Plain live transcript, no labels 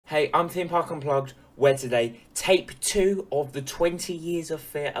Hey, I'm Theme Park Unplugged, where today, tape 2 of the 20 Years of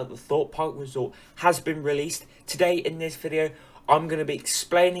Fear at the Thorpe Park Resort has been released. Today in this video, I'm going to be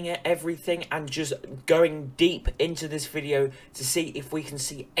explaining everything and just going deep into this video to see if we can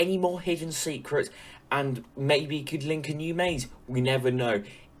see any more hidden secrets and maybe could link a new maze. We never know.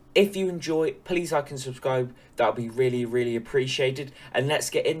 If you enjoy, please like and subscribe. That would be really appreciated. And let's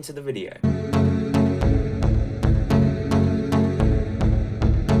get into the video.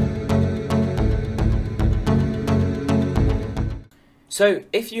 So,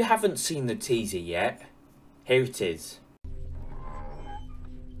 if you haven't seen the teaser yet, here it is.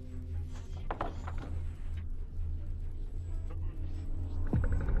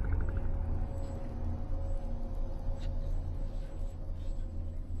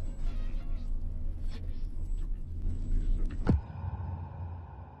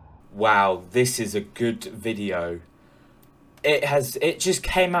 Wow, this is a good video. It just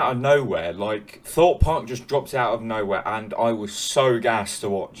came out of nowhere. Like, Thorpe Park just dropped out of nowhere and I was so gassed to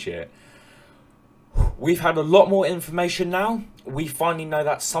watch it. We've had a lot more information now. We finally know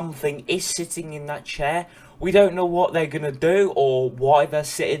that something is sitting in that chair. We don't know what they're going to do or why they're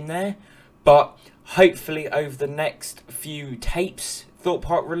sitting there. But hopefully over the next few tapes Thorpe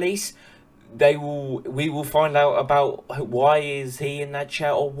Park release, we will find out about why is he in that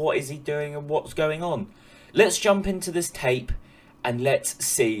chair or what is he doing and what's going on. Let's jump into this tape and let's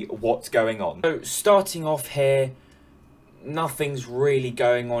see what's going on. So starting off here, nothing's really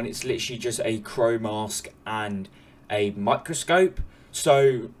going on. It's literally just a crow mask and a microscope.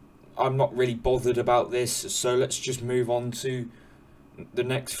 So I'm not really bothered about this. So let's just move on to the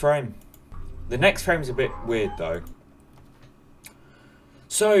next frame. The next frame is a bit weird though.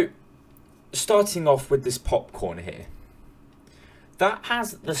 So starting off with this popcorn here. That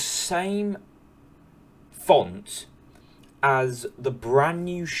has the same font as the brand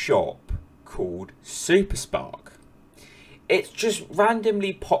new shop called Super Spark. It's just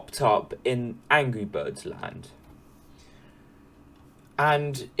randomly popped up in Angry Birds Land.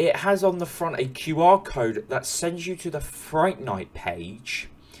 And it has on the front a QR code that sends you to the Fright Night page.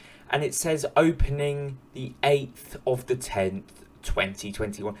 And it says opening the 8th of the 10th,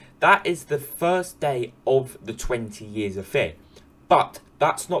 2021. That is the first day of the 20 Years of Fear. But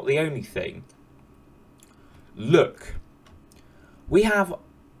that's not the only thing. Look, we have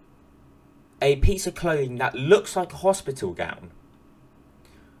a piece of clothing that looks like a hospital gown.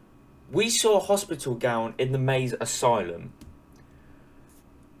 We saw a hospital gown in the Maze Asylum.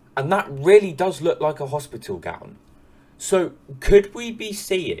 And that really does look like a hospital gown. So, could we be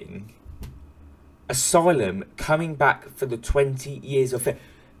seeing Asylum coming back for the 20 Years of Fear?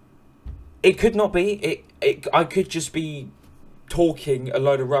 It could not be. I could just be talking a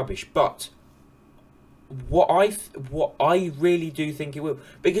load of rubbish, but what I really do think it will,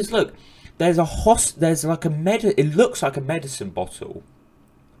 because look, there's like it looks like a medicine bottle.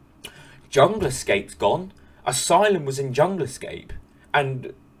 Jungle Escape's gone. Asylum was in Jungle Escape,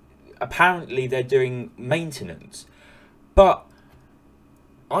 and apparently they're doing maintenance, but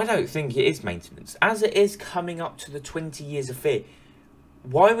I don't think it is maintenance, as it is coming up to the 20 Years of Fear.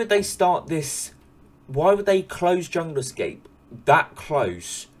 Why would they start this? Why would they close Jungle Escape that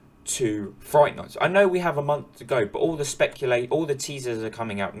close to Fright Nights? I know we have a month to go, but all the teasers are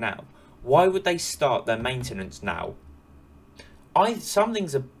coming out now. Why would they start their maintenance now?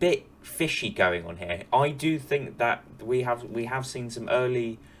 Something's a bit fishy going on here. I do think that we have seen some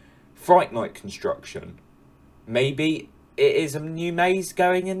early Fright Night construction. Maybe it is a new maze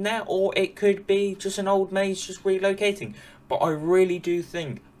going in there, or it could be just an old maze just relocating. But I really do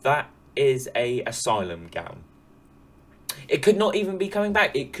think that is a Asylum gown. It could not even be coming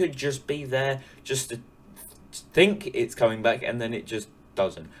back. It could just be there just to think it's coming back and then it just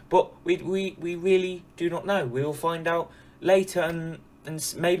doesn't. But we really do not know. We will find out later and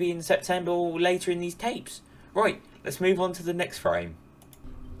maybe in September or later in these tapes. Right, let's move on to the next frame.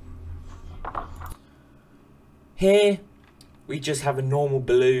 Here we just have a normal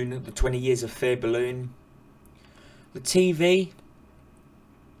balloon, the 20 Years of Fear balloon. The TV.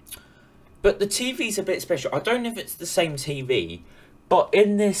 But the TV's a bit special. I don't know if it's the same TV, but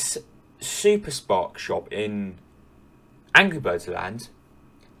in this Super Spark shop in Angry Birds Land,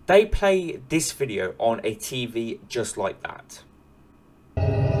 they play this video on a TV just like that.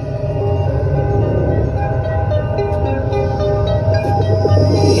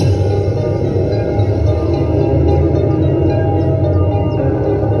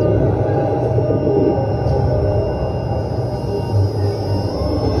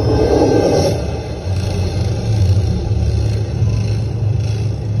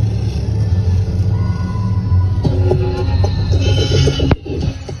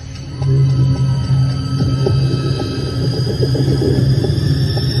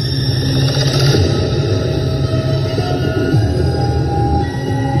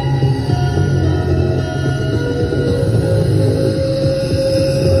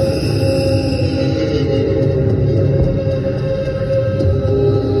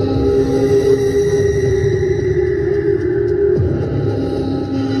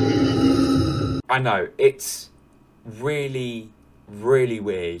 know, it's really, really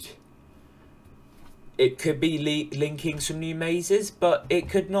weird. It could be linking some new mazes, but it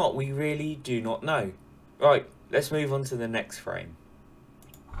could not. We really do not know. Right, let's move on to the next frame.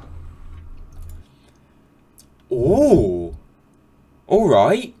 Ooh.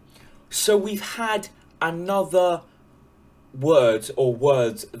 Alright. So we've had another words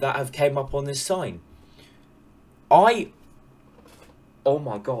that have came up on this sign. Oh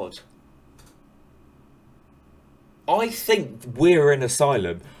my god. I think we're in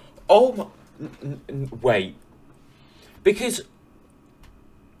asylum. Oh my... Wait. Because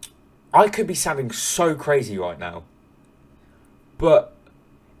I could be sounding so crazy right now. But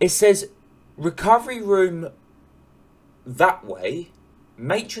it says recovery room that way,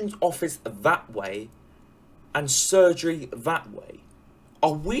 matron's office that way, and surgery that way.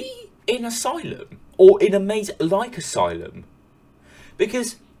 Are we in asylum? Or in a maze like asylum?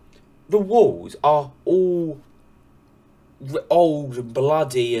 Because the walls are all old and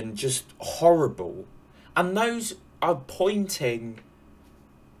bloody and just horrible, and those are pointing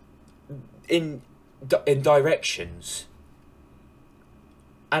in directions,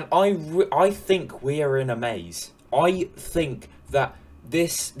 and I think we are in a maze. I think that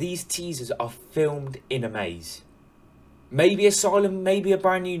these teasers are filmed in a maze, maybe asylum, maybe a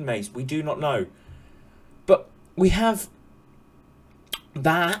brand new maze, we do not know. But we have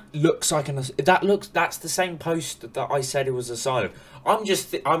that looks like that's the same post that I said it was asylum. I'm just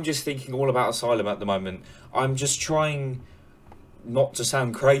thinking all about asylum at the moment. I'm just trying not to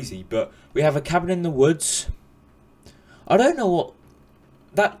sound crazy, but we have a cabin in the woods. I don't know what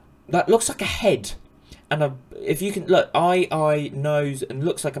that looks like, a head, and if you can look, eye, nose, and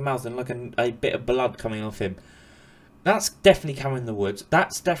looks like a mouth, and like a bit of blood coming off him. That's definitely cabin in the woods.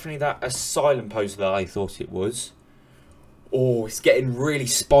 That's definitely that asylum poster that I thought it was. Oh, it's getting really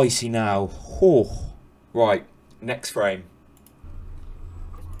spicy now. Oh. Right, next frame.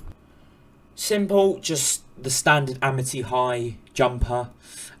 Simple, just the standard Amity High jumper.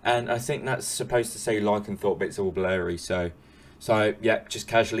 And I think that's supposed to say like and thought, but it's all blurry. So yeah, just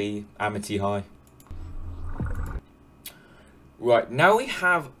casually Amity High. Right, now we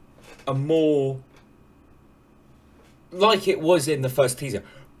have a more... like it was in the first teaser.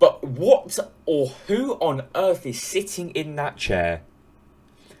 But what or who on earth is sitting in that chair?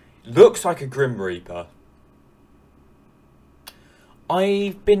 Looks like a Grim Reaper.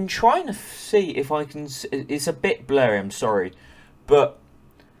 I've been trying to see if I can... it's a bit blurry, I'm sorry. But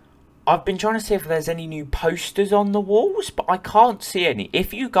I've been trying to see if there's any new posters on the walls, but I can't see any.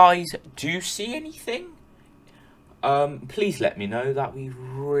 If you guys do see anything, please let me know. That'd be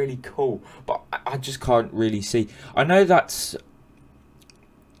really cool. But I just can't really see. I know that's...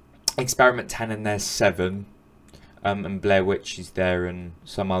 Experiment 10 and there's 7, and Blair Witch is there and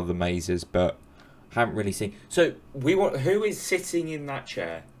some other mazes, but haven't really seen. So we want, who is sitting in that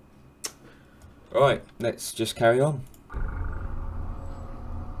chair? Right, let's just carry on.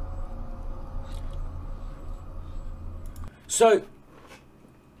 So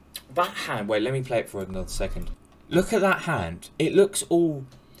that hand, wait, let me play it for another second. Look at that hand. It looks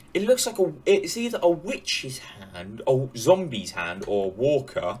like it's either a witch's hand or zombie's hand or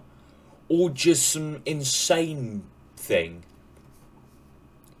walker, or just some insane thing.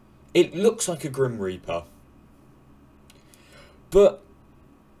 It looks like a Grim Reaper. But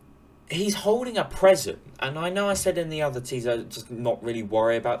he's holding a present. And I know I said in the other teaser, just not really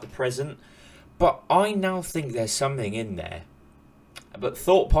worry about the present. But I now think there's something in there. But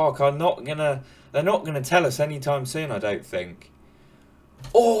Thought Park they're not gonna tell us anytime soon, I don't think.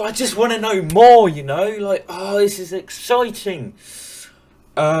 Oh, I just want to know more, you know? Like, oh, this is exciting.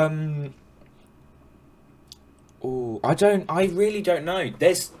 Oh, I really don't know.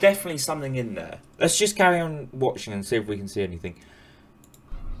 There's definitely something in there. Let's just carry on watching and see if we can see anything.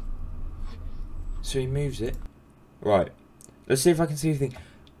 So he moves it. Right. Let's see if I can see anything.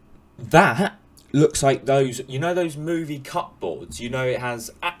 That looks like those, you know, those movie cupboards. You know, it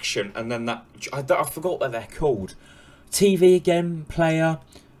has action and then that, I forgot what they're called. TV again, player,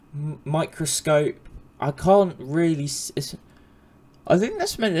 microscope. I can't really... I think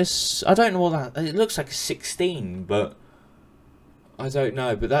that's meant to... I don't know what that... It looks like a 16, but... I don't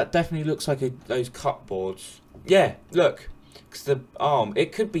know. But that definitely looks like those cupboards. Yeah, look. Because the arm...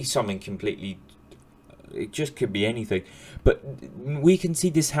 It could be something completely... It just could be anything. But we can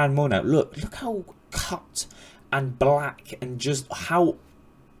see this hand more now. Look how cut and black and just how...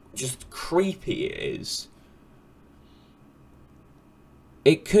 just creepy it is.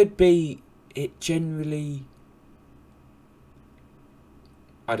 It could be... It generally...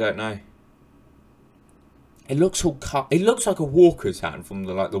 I don't know. It looks all cut. It looks like a walker's hand from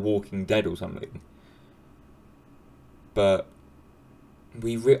the Walking Dead or something. but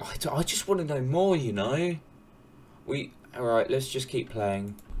I just want to know more, you know. Alright, let's just keep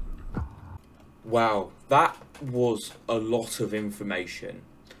playing. Wow, that was a lot of information.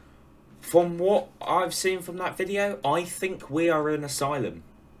 From what I've seen from that video, I think we are in asylum.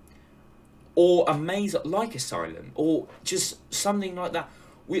 Or a maze-like asylum. Or just something like that.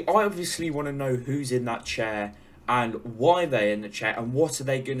 I obviously want to know who's in that chair and why they're in the chair and what are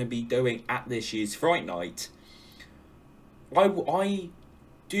they going to be doing at this year's Fright Night. I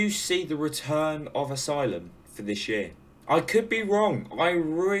do see the return of Asylum for this year. I could be wrong. I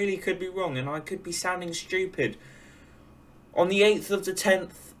really could be wrong, and I could be sounding stupid. On the 8th of the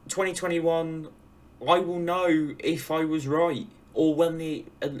 10th, 2021, I will know if I was right, or when the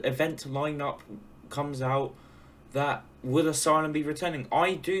event lineup comes out, that will Asylum be returning.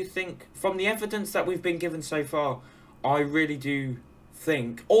 I do think, from the evidence that we've been given so far, I really do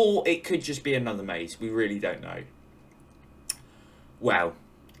think, or it could just be another maze. We really don't know. Well,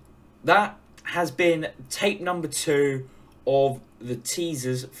 that has been tape number 2 of the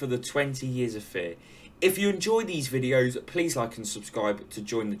teasers for the 20 Years of Fear. If you enjoy these videos, please like and subscribe to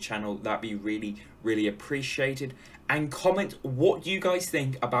join the channel. That'd be really, really appreciated. And comment what you guys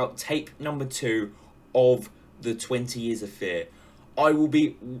think about tape number 2 of the 20 Years of Fear. I will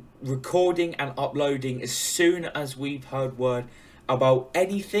be recording and uploading as soon as we've heard word about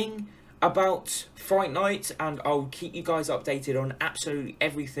anything about Fright Night, and I'll keep you guys updated on absolutely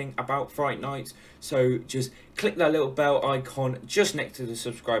everything about Fright Night. So just click that little bell icon just next to the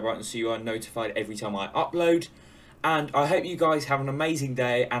subscribe button so you are notified every time I upload. And I hope you guys have an amazing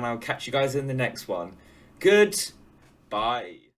day, and I'll catch you guys in the next one. Goodbye.